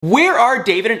Where are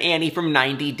David and Annie from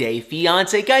 90 Day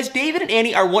Fiance? Guys, David and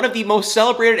Annie are one of the most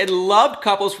celebrated and loved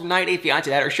couples from 90 Day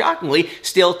Fiance that are shockingly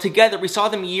still together. We saw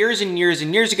them years and years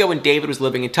and years ago when David was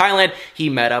living in Thailand. He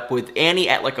met up with Annie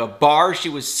at like a bar. She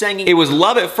was singing. It was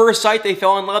love at first sight. They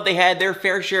fell in love. They had their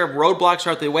fair share of roadblocks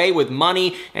throughout the way with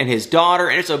money and his daughter,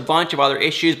 and it's a bunch of other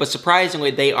issues, but surprisingly,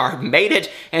 they are made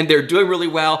it and they're doing really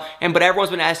well. But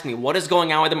everyone's been asking me, what is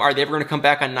going on with them? Are they ever going to come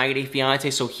back on 90 Day Fiance?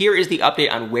 So here is the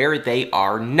update on where they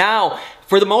are now.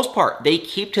 For the most part, they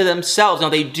keep to themselves. Now,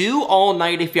 they do all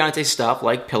 90 Day Fiance stuff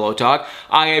like pillow talk.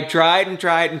 I have tried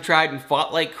and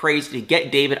fought like crazy to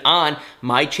get David on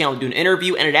my channel to do an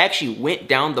interview, and it actually went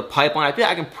down the pipeline. I think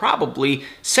I can probably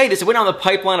say this. It went down the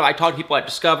pipeline. I talked to people at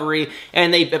Discovery,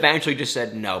 and they eventually just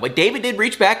said no. But David did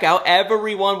reach back out.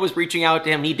 Everyone was reaching out to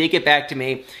him. He did get back to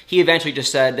me. He eventually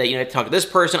just said that, you know, I talked to this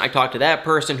person, I talked to that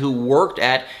person who worked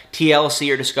at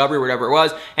TLC or Discovery or whatever it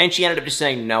was, and she ended up just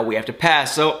saying, no, we have to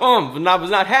pass. So, I was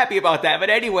not happy about that.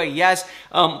 But anyway, yes,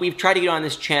 we've tried to get on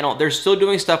this channel. They're still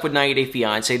doing stuff with 90 Day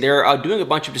Fiance. They're doing a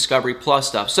bunch of Discovery Plus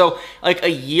stuff. So, like a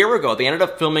year ago, they ended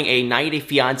up filming a 90 Day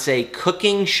Fiance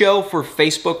cooking show for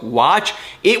Facebook Watch.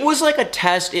 It was like a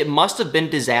test. It must have been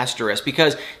disastrous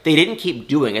because they didn't keep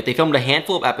doing it. They filmed a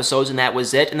handful of episodes and that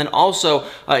was it. And then also,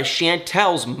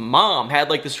 Chantel's mom had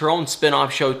like her own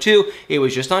spin-off show too. It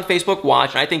was just on Facebook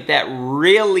Watch, and I think that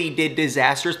really did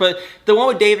disastrous. But the one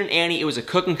with David and Annie, it was a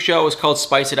cooking show. It was called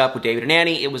Spice It Up with David and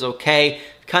Annie. It was okay.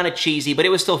 Kind of cheesy, but it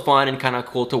was still fun and kind of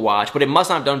cool to watch. But it must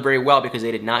not have done very well because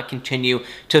they did not continue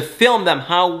to film them.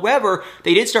 However,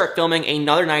 they did start filming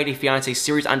another 90 Day Fiance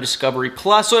series on Discovery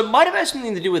Plus, so it might have had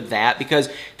something to do with that because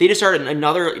they just started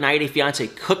another 90 Day Fiance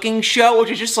cooking show,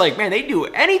 which is just like, man, they do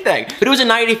anything. But it was a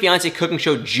 90 Day Fiance cooking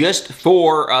show just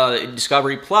for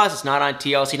Discovery Plus. It's not on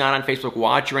TLC, not on Facebook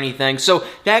Watch or anything. So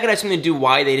that could have something to do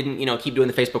why they didn't, you know, keep doing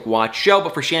the Facebook Watch show.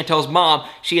 But for Chantel's mom,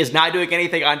 she is not doing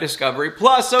anything on Discovery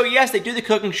Plus. So yes, they do the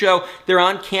cooking show. They're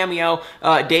on Cameo.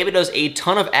 David does a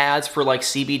ton of ads for like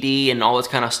CBD and all this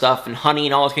kind of stuff and honey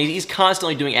and all this. He's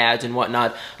constantly doing ads and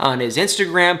whatnot on his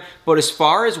Instagram. But as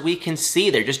far as we can see,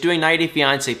 they're just doing 90 Day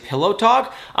Fiance pillow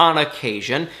talk on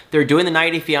occasion. They're doing the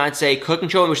 90 Day Fiance cooking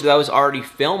show, which that was already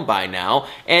filmed by now.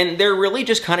 And they're really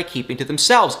just kind of keeping to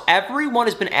themselves. Everyone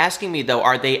has been asking me though,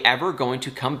 are they ever going to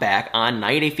come back on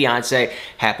 90 Day Fiance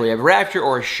Happily Ever After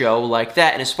or a show like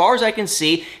that? And as far as I can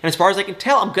see, and as far as I can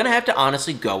tell, I'm gonna have to honestly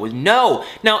go with no.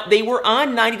 Now, they were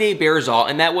on 90 Day Bearzall,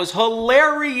 and that was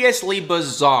hilariously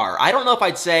bizarre. I don't know if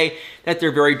I'd say that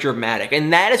they're very dramatic,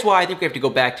 and that is why I think we have to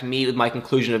go back to me with my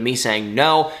conclusion of me saying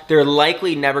no, they're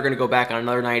likely never going to go back on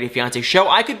another 90 Day Fiance show.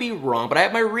 I could be wrong, but I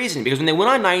have my reason, because when they went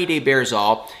on 90 Day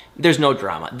Bearzall, there's no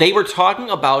drama. They were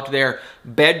talking about their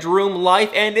bedroom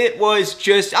life, and it was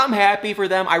just, I'm happy for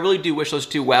them. I really do wish those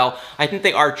two well. I think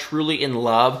they are truly in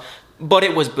love. But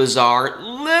it was bizarre,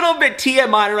 little bit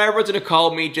TMI, and everyone's gonna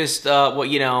call me just, well,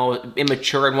 you know,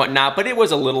 immature and whatnot, but it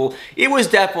was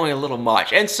definitely a little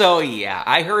much. And so, yeah,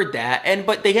 I heard that,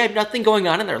 but they had nothing going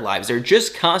on in their lives. They're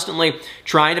just constantly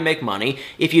trying to make money.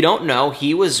 If you don't know,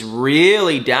 he was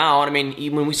really down. I mean,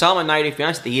 when we saw him on 90 Day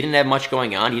Fiance, he didn't have much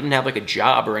going on. He didn't have like a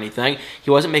job or anything. He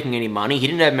wasn't making any money. He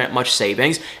didn't have much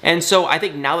savings. And so I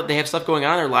think now that they have stuff going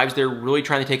on in their lives, they're really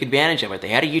trying to take advantage of it. They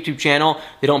had a YouTube channel.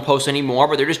 They don't post anymore,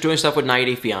 but they're just doing stuff with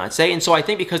 90 Day Fiance, and so I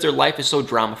think because their life is so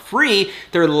drama-free,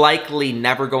 they're likely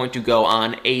never going to go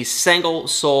on a single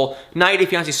soul 90 Day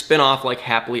Fiance spin-off like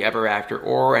Happily Ever After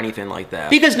or anything like that,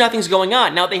 because nothing's going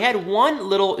on. Now, they had one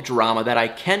little drama that I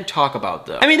can talk about,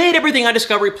 though. I mean, they had everything on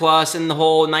Discovery Plus and the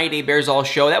whole 90 Day Bearzall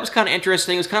show. That was kind of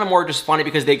interesting. It was kind of more just funny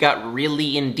because they got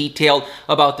really in detail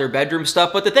about their bedroom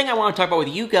stuff, but the thing I want to talk about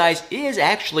with you guys is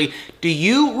actually, do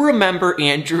you remember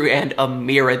Andrew and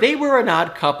Amira? They were an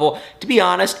odd couple. To be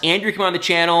honest, Andrew came on the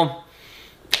channel,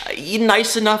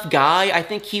 nice enough guy. I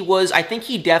think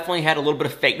he definitely had a little bit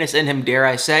of fakeness in him, dare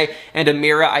I say. And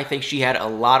Amira, I think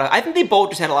I think they both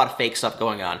just had a lot of fake stuff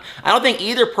going on. I don't think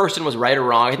either person was right or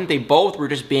wrong. I think they both were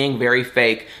just being very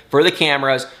fake for the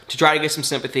cameras to try to get some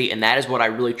sympathy, and that is what I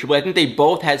really truly, I think they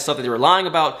both had stuff that they were lying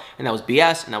about, and that was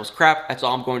BS, and that was crap. That's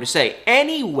all I'm going to say.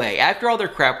 Anyway, after all their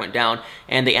crap went down,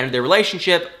 and they ended their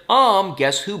relationship,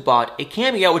 guess who bought a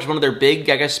cameo, which is one of their big,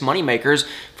 I guess, money makers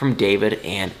from David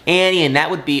and Annie, and that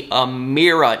would be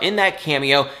Amira. In that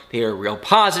cameo, they were real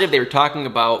positive. They were talking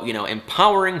about, you know,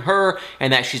 empowering her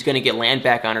and that she's going to get land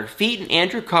back on her feet, and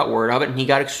Andrew caught word of it, and he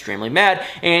got extremely mad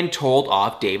and told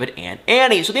off David and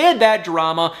Annie. So they had that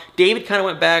drama. David kind of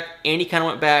went back, Annie kind of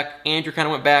went back, Andrew kind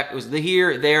of went back. It was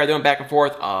here, there, they went back and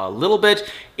forth a little bit.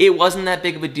 It wasn't that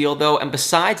big of a deal though, and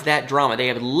besides that drama, they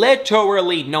have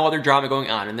literally no other drama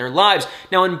going on in their lives.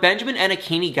 Now, when Benjamin and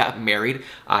Akini got married,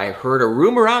 I heard a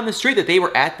rumor on the street that they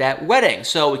were at that wedding.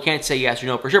 So we can't say yes or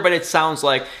no for sure, but it sounds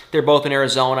like they're both in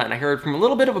Arizona, and I heard from a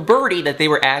little bit of a birdie that they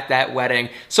were at that wedding.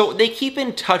 So they keep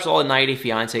in touch with all the 90 Day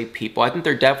Fiance people. I think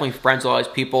they're definitely friends with all these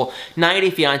people. 90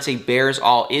 Day Fiance Bears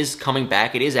All is coming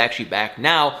back. It is actually back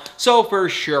now. So for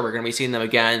sure, we're going to be seeing them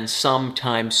again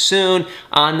sometime soon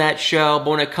on that show. But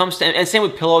when it comes to, and same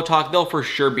with Pillow Talk, they'll for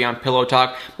sure be on Pillow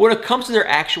Talk. But when it comes to their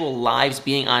actual lives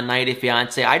being on 90 Day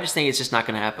Fiance, I just think it's just not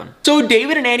going to happen. So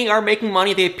David and Annie are making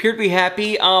money. They appear to be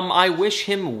happy. I wish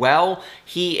him well.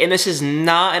 And this is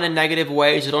not in a negative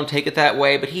way, so don't take it that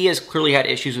way, but he has clearly had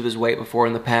issues with his weight before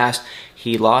in the past.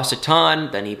 He lost a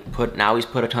ton, then now he's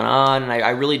put a ton on, and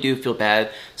I really do feel bad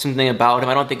something about him.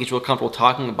 I don't think he's real comfortable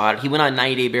talking about it. He went on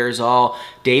 90 Day Bears All,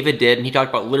 David did, and he talked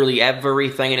about literally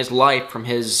everything in his life, from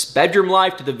his bedroom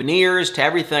life to the veneers to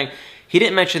everything. He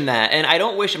didn't mention that, and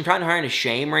I'm trying to hire him to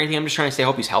shame or anything. I'm just trying to say I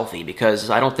hope he's healthy, because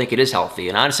I don't think it is healthy.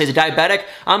 And honestly, as a diabetic,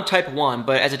 I'm type 1,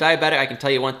 but as a diabetic, I can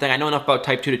tell you one thing. I know enough about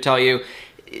type 2 to tell you,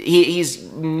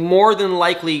 he's more than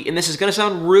likely, and this is going to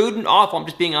sound rude and awful, I'm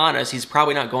just being honest, he's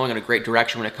probably not going in a great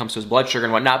direction when it comes to his blood sugar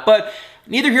and whatnot, but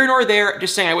neither here nor there,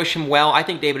 just saying I wish him well. I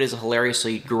think David is a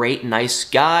hilariously great, nice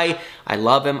guy. I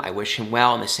love him, I wish him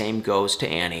well, and the same goes to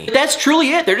Annie. But that's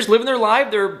truly it. They're just living their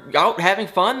life, they're out having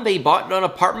fun, they bought an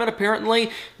apartment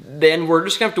apparently, then we're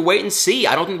just gonna have to wait and see.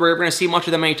 I don't think we're ever gonna see much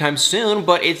of them anytime soon,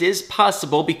 but it is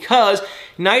possible because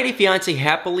 90 Day Fiance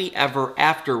Happily Ever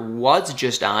After was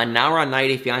just on. Now we're on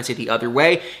 90 Day Fiance the other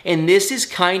way, and this is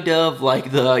kind of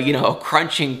like the,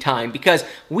 crunching time, because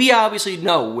we obviously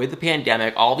know with the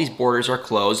pandemic, all these borders are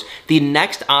closed. The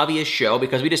next obvious show,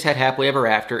 because we just had Happily Ever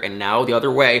After, and now the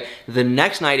other way, the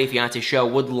next 90 Day Fiance show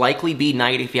would likely be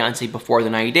 90 Day Fiance Before the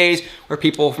 90 Days, where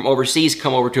people from overseas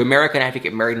come over to America and have to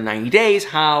get married in 90 days.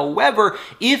 However,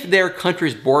 if their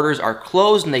country's borders are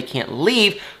closed and they can't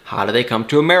leave, how do they come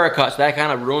to America? So that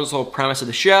kind of ruins the whole premise of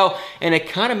the show, and it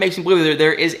kind of makes me believe that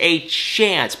there is a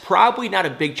chance, probably not a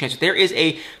big chance, but there is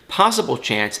a possible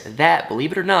chance that,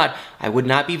 believe it or not, I would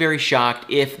not be very shocked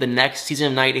if the next season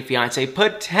of 90 Day Fiance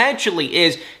potentially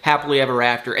is Happily Ever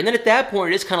After. And then at that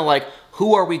point, it is kind of like,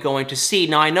 who are we going to see?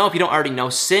 Now, I know if you don't already know,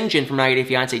 Sinjin from 90 Day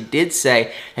Fiance did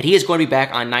say that he is going to be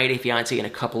back on 90 Day Fiance in a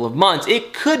couple of months.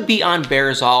 It could be on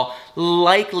Bears All.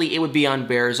 Likely it would be on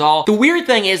Bears All. The weird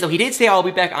thing is, though, he did say, I'll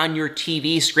be back on your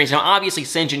TV screens. Now, obviously,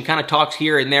 Sinjin kind of talks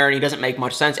here and there, and he doesn't make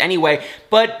much sense anyway,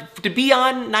 but to be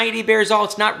on 90 Day Bears All,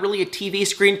 it's not really a TV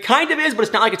screen. Kind of is, but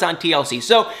it's not like it's on TLC.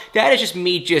 So that is just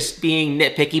me just being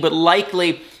nitpicky, but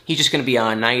likely he's just going to be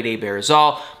on 90 Day Bears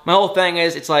All. My whole thing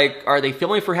is, it's like, are they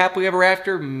filming for Happily Ever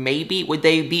After? Maybe. Would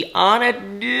they be on it?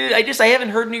 I haven't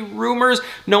heard any rumors.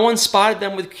 No one spotted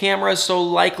them with cameras, so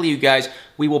likely, you guys,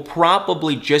 we will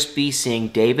probably just be seeing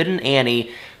David and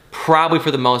Annie, probably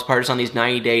for the most part, just on these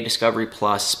 90 Day Discovery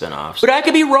Plus spin-offs. But I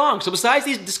could be wrong. So besides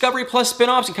these Discovery Plus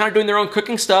spin-offs and kind of doing their own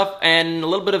cooking stuff and a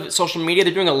little bit of social media,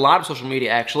 they're doing a lot of social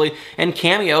media actually, and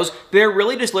cameos, they're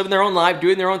really just living their own life,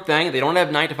 doing their own thing. They don't have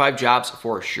 9-to-5 jobs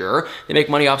for sure. They make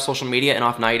money off social media and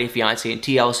off 90 Day Fiance and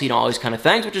TLC and all these kind of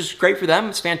things, which is great for them.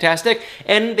 It's fantastic.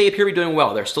 And they appear to be doing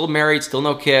well. They're still married, still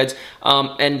no kids,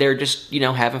 and they're just,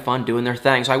 having fun doing their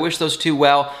thing. So I wish those two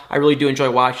well. I really do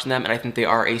enjoy watching them, and I think they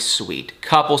are a sweet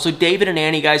couple. So David and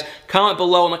Annie, guys, comment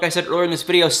below. And like I said earlier in this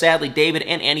video, sadly, David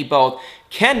and Annie both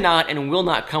cannot and will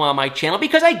not come on my channel,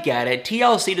 because I get it.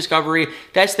 TLC Discovery,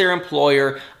 that's their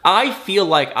employer. I feel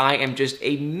like I am just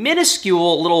a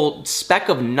minuscule little speck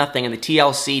of nothing in the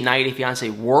TLC 90 Day Fiance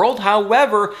world.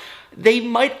 However, they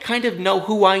might kind of know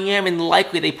who I am, and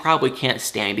likely they probably can't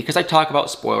stand me because I talk about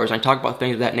spoilers, I talk about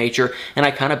things of that nature, and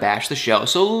I kind of bash the show.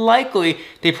 So likely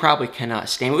they probably cannot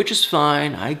stand me, which is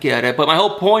fine, I get it. But my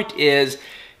whole point is,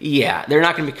 yeah, they're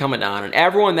not going to be coming on. And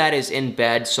everyone that is in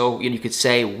bed, so you could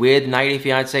say with 90 Day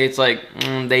Fiance, it's like,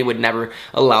 they would never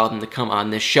allow them to come on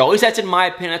this show. At least that's in my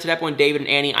opinion. That's what happened with David and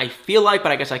Annie, I feel like,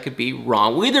 but I guess I could be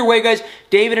wrong. Well, either way, guys,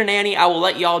 David and Annie, I will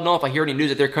let y'all know if I hear any news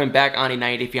that they're coming back on a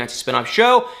 90 Day Fiance spinoff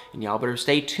show. And y'all better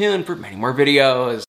stay tuned for many more videos.